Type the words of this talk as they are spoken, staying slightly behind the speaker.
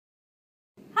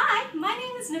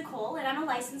is Nicole, and I'm a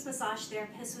licensed massage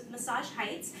therapist with Massage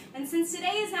Heights. And since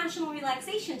today is National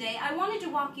Relaxation Day, I wanted to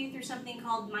walk you through something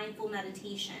called mindful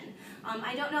meditation.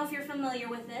 I don't know if you're familiar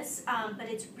with this, but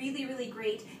it's really, really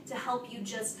great to help you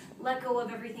just let go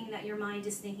of everything that your mind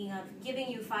is thinking of, giving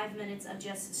you 5 minutes of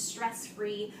just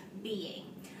stress-free being.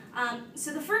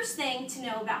 So the first thing to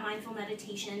know about mindful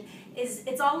meditation is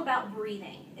it's all about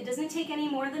breathing. It doesn't take any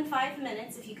more than 5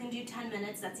 minutes. If you can do 10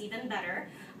 minutes, that's even better.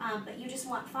 But you just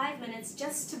want 5 minutes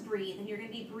just to breathe, and you're going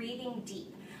to be breathing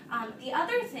deep. The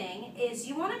other thing is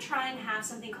you want to try and have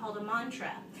something called a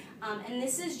mantra. And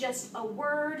this is just a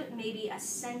word, maybe a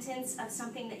sentence of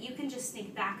something that you can just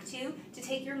think back to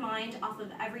take your mind off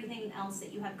of everything else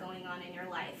that you have going on in your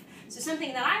life. So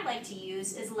something that I like to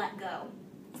use is let go.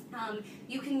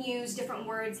 You can use different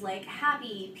words like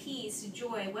happy, peace,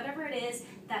 joy, whatever it is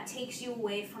that takes you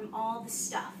away from all the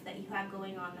stuff that you have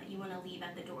going on that you want to leave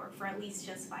at the door for at least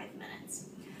just 5 minutes.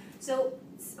 So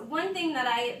one thing that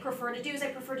I prefer to do is I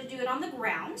prefer to do it on the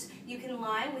ground. You can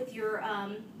lie with your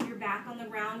back on the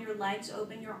ground, your legs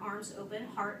open, your arms open,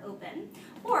 heart open.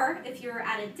 Or if you're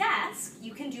at a desk,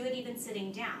 you can do it even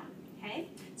sitting down. Okay?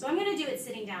 So I'm going to do it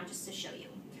sitting down just to show you.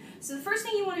 So the first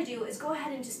thing you want to do is go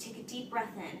ahead and just take a deep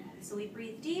breath in. So we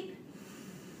breathe deep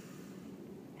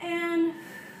and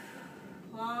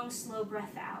long, slow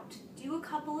breath out. Do a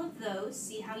couple of those,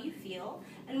 see how you feel.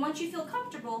 And once you feel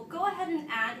comfortable, go ahead and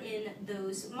add in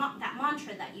that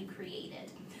mantra that you created.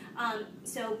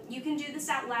 So you can do this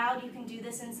out loud, you can do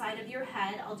this inside of your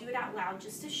head. I'll do it out loud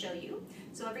just to show you.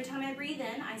 So every time I breathe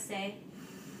in, I say,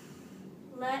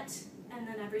 let, and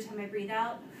then every time I breathe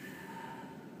out,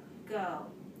 go.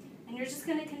 And you're just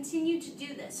going to continue to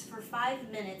do this for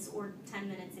 5 minutes or 10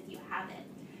 minutes if you have it.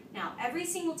 Now, every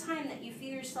single time that you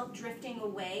feel yourself drifting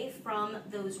away from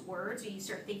those words, or you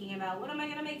start thinking about, what am I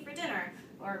going to make for dinner?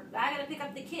 Or I got to pick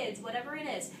up the kids, whatever it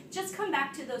is, just come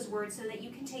back to those words so that you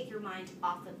can take your mind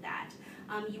off of that.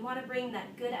 You want to bring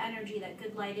that good energy, that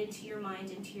good light into your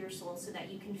mind, into your soul, so that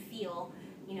you can feel,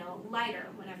 lighter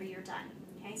whenever you're done.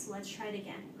 Okay, so let's try it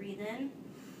again. Breathe in,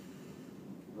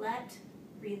 let,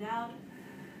 breathe out,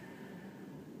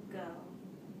 go.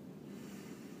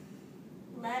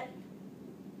 Let,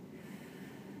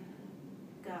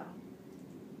 go.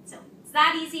 So it's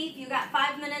that easy. If you got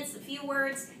 5 minutes, a few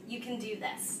words, you can do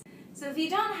this. So if you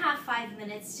don't have 5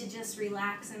 minutes to just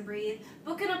relax and breathe,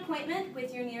 book an appointment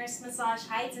with your nearest Massage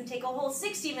Heights and take a whole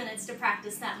 60 minutes to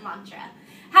practice that mantra.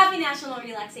 Happy National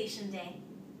Relaxation Day.